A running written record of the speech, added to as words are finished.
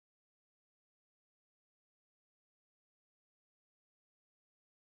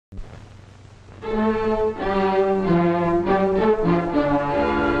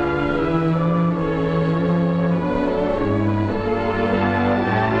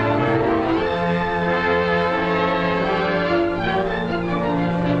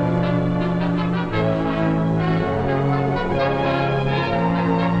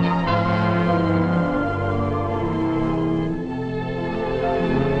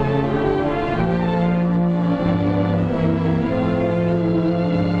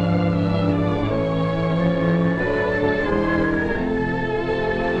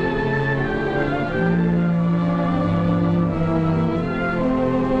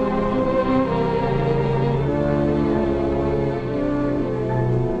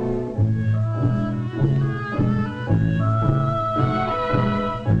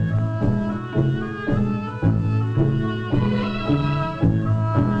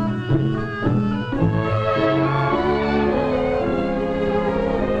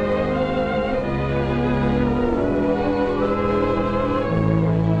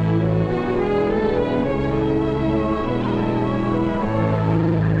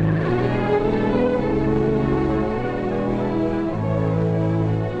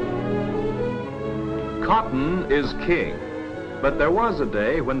Cotton is king, but there was a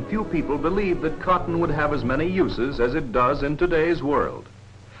day when few people believed that cotton would have as many uses as it does in today's world.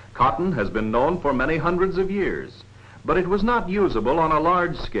 Cotton has been known for many hundreds of years, but it was not usable on a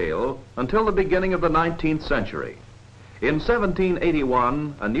large scale until the beginning of the 19th century. In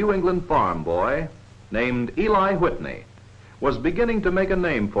 1781, a New England farm boy named Eli Whitney was beginning to make a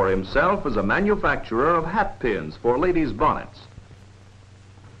name for himself as a manufacturer of hat pins for ladies' bonnets.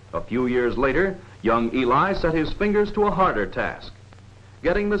 A few years later, young Eli set his fingers to a harder task,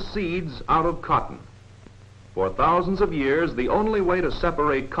 getting the seeds out of cotton. For thousands of years, the only way to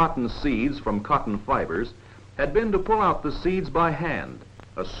separate cotton seeds from cotton fibers had been to pull out the seeds by hand,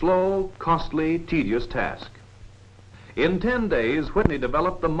 a slow, costly, tedious task. In 10 days, Whitney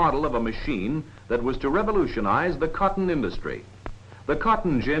developed the model of a machine that was to revolutionize the cotton industry. The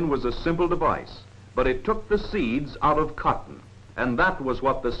cotton gin was a simple device, but it took the seeds out of cotton, and that was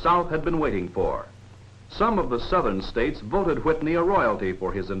what the South had been waiting for. Some of the southern states voted Whitney a royalty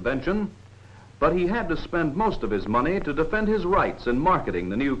for his invention, but he had to spend most of his money to defend his rights in marketing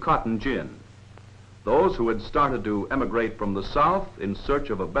the new cotton gin. Those who had started to emigrate from the South in search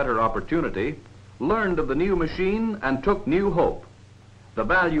of a better opportunity learned of the new machine and took new hope. The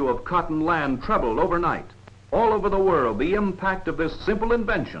value of cotton land trebled overnight. All over the world, the impact of this simple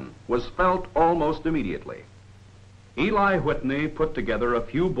invention was felt almost immediately. Eli Whitney put together a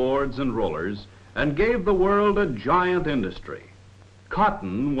few boards and rollers and gave the world a giant industry.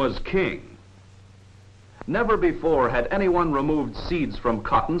 Cotton was king. Never before had anyone removed seeds from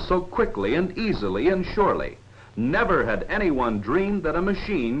cotton so quickly and easily and surely. Never had anyone dreamed that a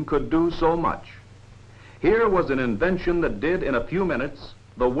machine could do so much. Here was an invention that did in a few minutes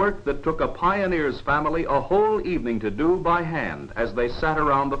the work that took a pioneer's family a whole evening to do by hand as they sat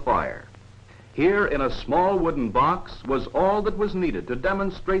around the fire. Here in a small wooden box was all that was needed to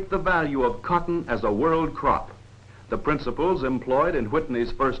demonstrate the value of cotton as a world crop. The principles employed in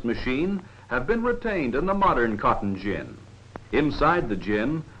Whitney's first machine have been retained in the modern cotton gin. Inside the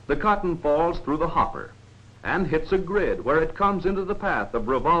gin, the cotton falls through the hopper and hits a grid where it comes into the path of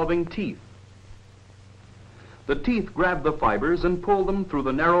revolving teeth. The teeth grab the fibers and pull them through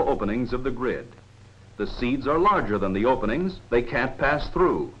the narrow openings of the grid. The seeds are larger than the openings. They can't pass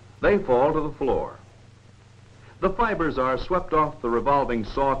through. They fall to the floor. The fibers are swept off the revolving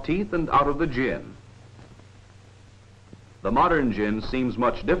saw teeth and out of the gin. The modern gin seems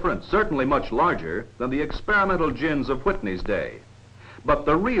much different, certainly much larger than the experimental gins of Whitney's day. But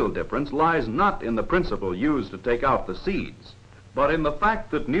the real difference lies not in the principle used to take out the seeds, but in the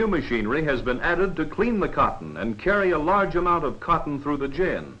fact that new machinery has been added to clean the cotton and carry a large amount of cotton through the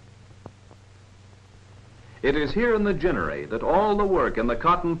gin. It is here in the ginnery that all the work in the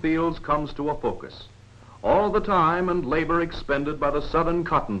cotton fields comes to a focus. All the time and labor expended by the southern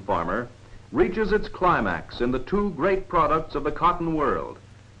cotton farmer reaches its climax in the two great products of the cotton world,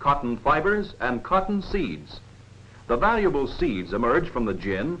 cotton fibers and cotton seeds. The valuable seeds emerge from the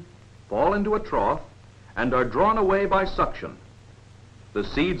gin, fall into a trough, and are drawn away by suction. The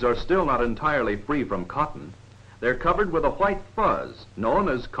seeds are still not entirely free from cotton. They're covered with a white fuzz known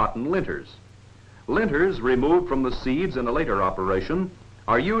as cotton linters. Linters removed from the seeds in a later operation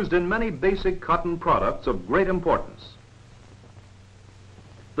are used in many basic cotton products of great importance.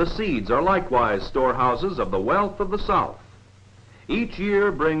 The seeds are likewise storehouses of the wealth of the South. Each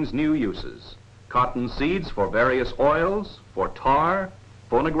year brings new uses. Cotton seeds for various oils, for tar,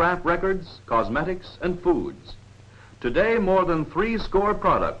 phonograph records, cosmetics, and foods. Today, more than 60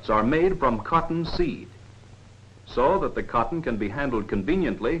 products are made from cotton seed. So that the cotton can be handled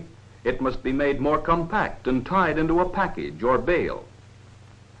conveniently, it must be made more compact and tied into a package or bale.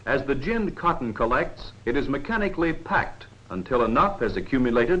 As the ginned cotton collects, it is mechanically packed until enough has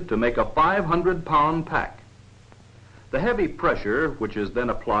accumulated to make a 500-pound pack. The heavy pressure which is then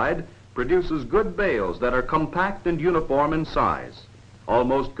applied produces good bales that are compact and uniform in size,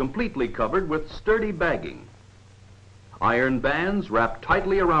 almost completely covered with sturdy bagging. Iron bands wrapped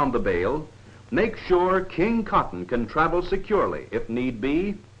tightly around the bale make sure king cotton can travel securely, if need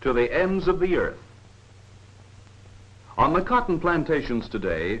be, to the ends of the earth. On the cotton plantations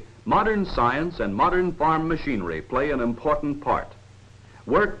today, modern science and modern farm machinery play an important part.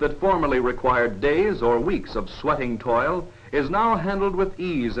 Work that formerly required days or weeks of sweating toil is now handled with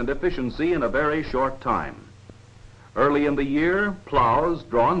ease and efficiency in a very short time. Early in the year, plows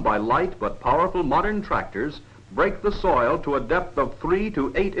drawn by light but powerful modern tractors break the soil to a depth of 3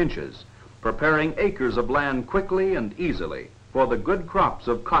 to 8 inches, preparing acres of land quickly and easily for the good crops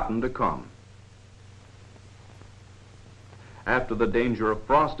of cotton to come. After the danger of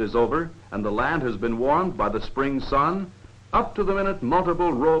frost is over and the land has been warmed by the spring sun, up-to-the-minute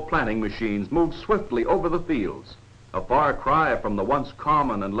multiple row planting machines move swiftly over the fields, a far cry from the once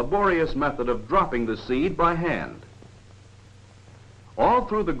common and laborious method of dropping the seed by hand. All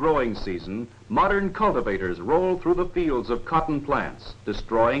through the growing season, modern cultivators roll through the fields of cotton plants,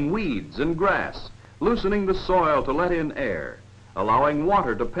 destroying weeds and grass, loosening the soil to let in air, allowing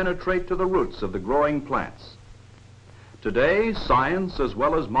water to penetrate to the roots of the growing plants. Today, science as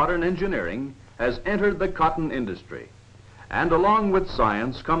well as modern engineering has entered the cotton industry. And along with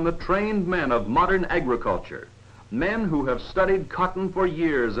science come the trained men of modern agriculture, men who have studied cotton for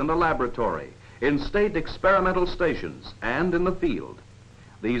years in the laboratory, in state experimental stations, and in the field.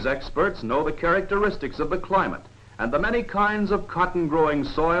 These experts know the characteristics of the climate and the many kinds of cotton-growing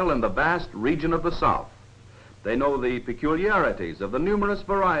soil in the vast region of the South. They know the peculiarities of the numerous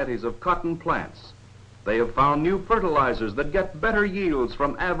varieties of cotton plants. They have found new fertilizers that get better yields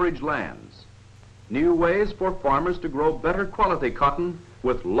from average lands, new ways for farmers to grow better quality cotton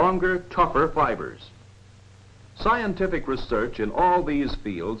with longer, tougher fibers. Scientific research in all these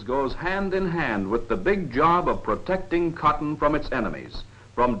fields goes hand in hand with the big job of protecting cotton from its enemies,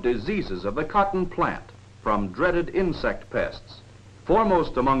 from diseases of the cotton plant, from dreaded insect pests.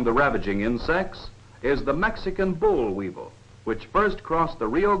 Foremost among the ravaging insects is the Mexican boll weevil, which first crossed the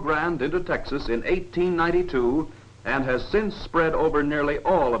Rio Grande into Texas in 1892 and has since spread over nearly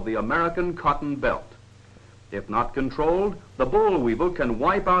all of the American cotton belt. If not controlled, the boll weevil can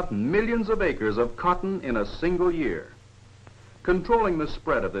wipe out millions of acres of cotton in a single year. Controlling the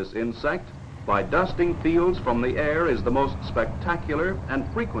spread of this insect by dusting fields from the air is the most spectacular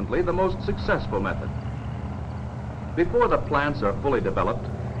and frequently the most successful method. Before the plants are fully developed,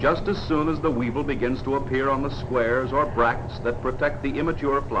 just as soon as the weevil begins to appear on the squares or bracts that protect the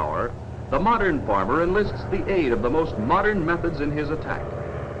immature flower, the modern farmer enlists the aid of the most modern methods in his attack.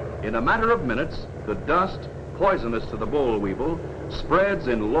 In a matter of minutes, the dust, poisonous to the boll weevil, spreads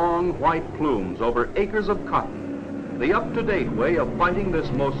in long white plumes over acres of cotton, the up-to-date way of fighting this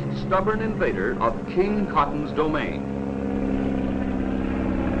most stubborn invader of King Cotton's domain.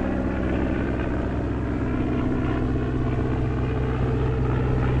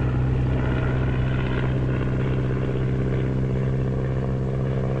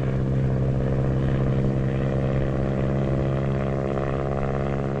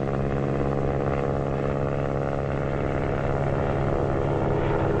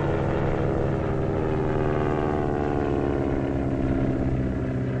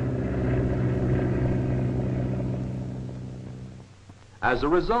 As a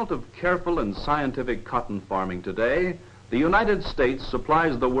result of careful and scientific cotton farming today, the United States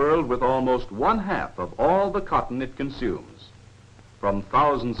supplies the world with almost 1/2 of all the cotton it consumes. From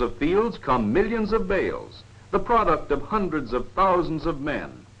thousands of fields come millions of bales, the product of hundreds of thousands of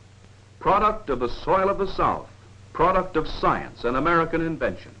men, product of the soil of the South, product of science and American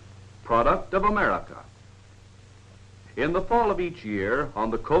invention, product of America. In the fall of each year,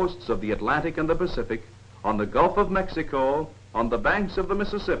 on the coasts of the Atlantic and the Pacific, on the Gulf of Mexico, on the banks of the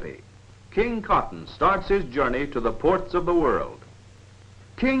Mississippi, King Cotton starts his journey to the ports of the world.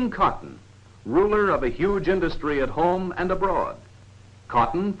 King Cotton, ruler of a huge industry at home and abroad.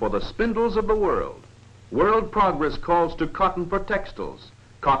 Cotton for the spindles of the world. World progress calls to cotton for textiles,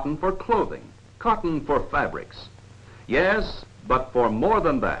 cotton for clothing, cotton for fabrics. Yes, but for more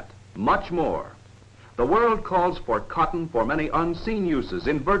than that, much more. The world calls for cotton for many unseen uses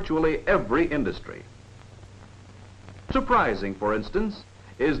in virtually every industry. Surprising, for instance,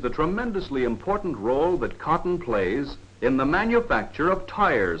 is the tremendously important role that cotton plays in the manufacture of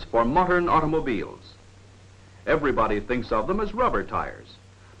tires for modern automobiles. Everybody thinks of them as rubber tires,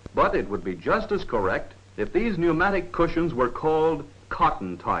 but it would be just as correct if these pneumatic cushions were called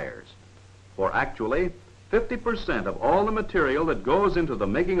cotton tires. For actually, 50% of all the material that goes into the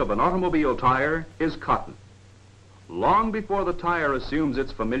making of an automobile tire is cotton. Long before the tire assumes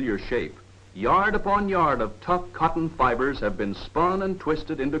its familiar shape, yard upon yard of tough cotton fibers have been spun and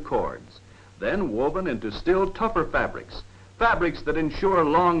twisted into cords, then woven into still tougher fabrics, fabrics that ensure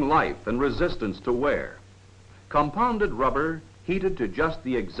long life and resistance to wear. Compounded rubber, heated to just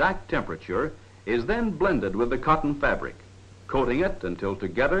the exact temperature, is then blended with the cotton fabric, coating it until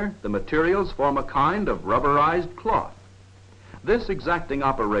together the materials form a kind of rubberized cloth. This exacting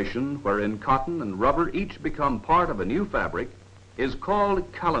operation, wherein cotton and rubber each become part of a new fabric, is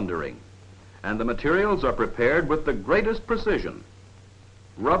called calendering, and the materials are prepared with the greatest precision.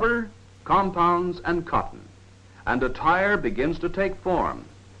 Rubber, compounds, and cotton, and a tire begins to take form.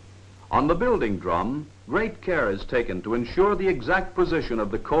 On the building drum, great care is taken to ensure the exact position of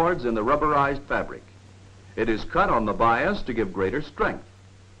the cords in the rubberized fabric. It is cut on the bias to give greater strength.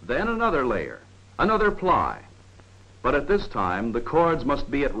 Then another layer, another ply. But at this time, the cords must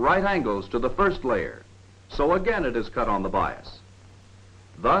be at right angles to the first layer, so again it is cut on the bias.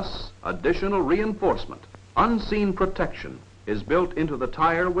 Thus, additional reinforcement, unseen protection, is built into the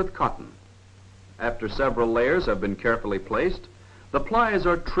tire with cotton. After several layers have been carefully placed, the plies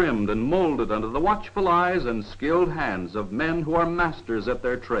are trimmed and molded under the watchful eyes and skilled hands of men who are masters at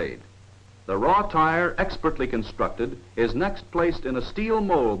their trade. The raw tire, expertly constructed, is next placed in a steel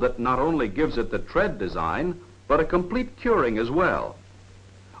mold that not only gives it the tread design, but a complete curing as well.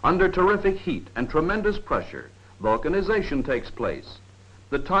 Under terrific heat and tremendous pressure, vulcanization takes place.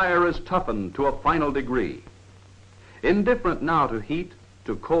 The tire is toughened to a final degree. Indifferent now to heat,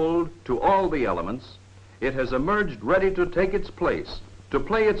 to cold, to all the elements, it has emerged ready to take its place, to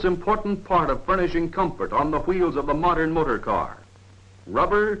play its important part of furnishing comfort on the wheels of the modern motor car.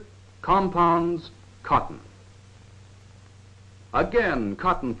 Rubber, compounds, cotton. Again,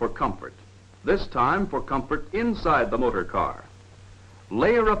 cotton for comfort, this time for comfort inside the motor car.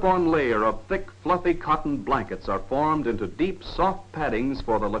 Layer upon layer of thick, fluffy cotton blankets are formed into deep, soft paddings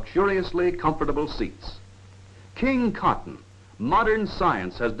for the luxuriously comfortable seats. King cotton. Modern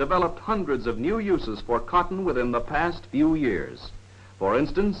science has developed hundreds of new uses for cotton within the past few years. For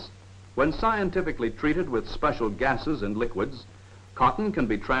instance, when scientifically treated with special gases and liquids, cotton can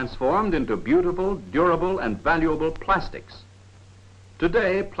be transformed into beautiful, durable, and valuable plastics.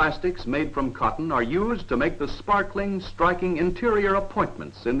 Today, plastics made from cotton are used to make the sparkling, striking interior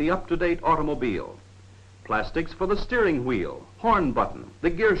appointments in the up-to-date automobile. Plastics for the steering wheel, horn button,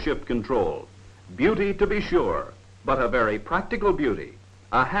 the gear shift control. Beauty to be sure, but a very practical beauty,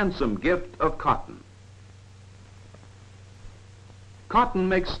 a handsome gift of cotton. Cotton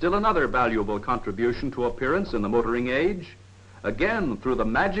makes still another valuable contribution to appearance in the motoring age. Again, through the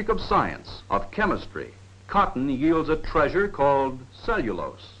magic of science, of chemistry, cotton yields a treasure called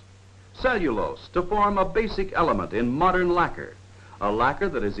cellulose. Cellulose to form a basic element in modern lacquer, a lacquer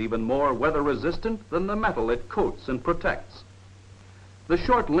that is even more weather resistant than the metal it coats and protects. The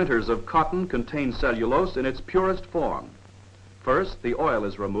short linters of cotton contain cellulose in its purest form. First, the oil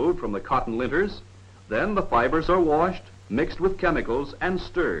is removed from the cotton linters, then the fibers are washed, mixed with chemicals, and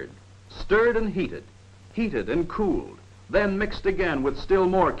stirred and heated and cooled, then mixed again with still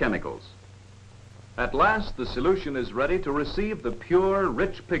more chemicals. At last, the solution is ready to receive the pure,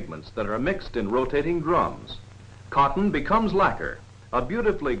 rich pigments that are mixed in rotating drums. Cotton becomes lacquer, a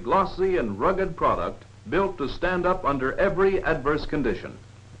beautifully glossy and rugged product built to stand up under every adverse condition.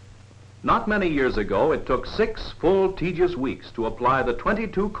 Not many years ago, it took 6 full, tedious weeks to apply the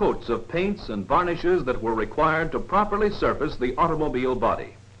 22 coats of paints and varnishes that were required to properly surface the automobile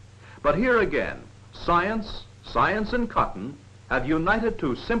body. But here again, science and cotton have united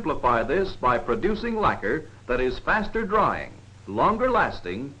to simplify this by producing lacquer that is faster drying, longer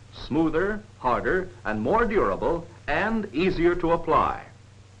lasting, smoother, harder, and more durable, and easier to apply.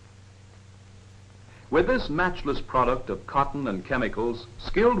 With this matchless product of cotton and chemicals,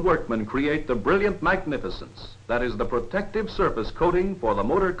 skilled workmen create the brilliant magnificence that is the protective surface coating for the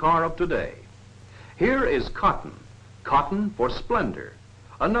motor car of today. Here is cotton, cotton for splendor,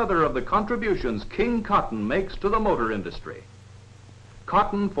 another of the contributions King Cotton makes to the motor industry.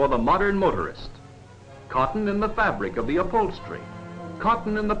 Cotton for the modern motorist, cotton in the fabric of the upholstery,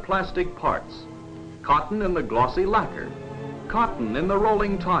 cotton in the plastic parts, cotton in the glossy lacquer, cotton in the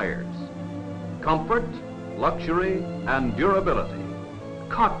rolling tires. Comfort, luxury, and durability.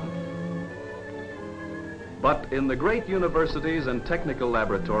 Cotton. But in the great universities and technical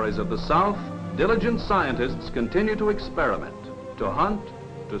laboratories of the South, diligent scientists continue to experiment, to hunt,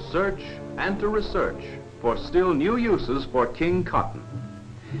 to search, and to research for still new uses for king cotton.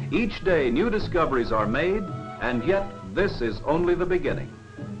 Each day new discoveries are made, and yet this is only the beginning.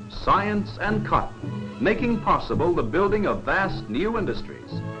 Science and cotton, making possible the building of vast new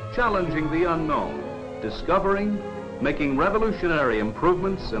industries, challenging the unknown, discovering, making revolutionary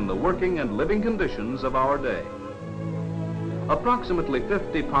improvements in the working and living conditions of our day. Approximately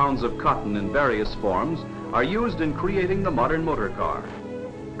 50 pounds of cotton in various forms are used in creating the modern motor car.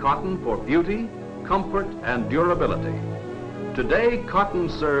 Cotton for beauty, comfort, and durability. Today, cotton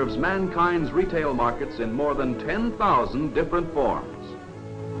serves mankind's retail markets in more than 10,000 different forms.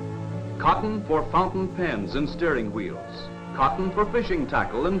 Cotton for fountain pens and steering wheels. Cotton for fishing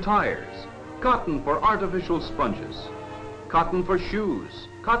tackle and tires. Cotton for artificial sponges. Cotton for shoes.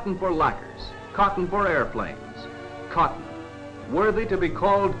 Cotton for lacquers. Cotton for airplanes. Cotton, worthy to be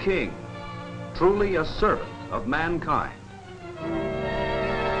called king, truly a servant of mankind.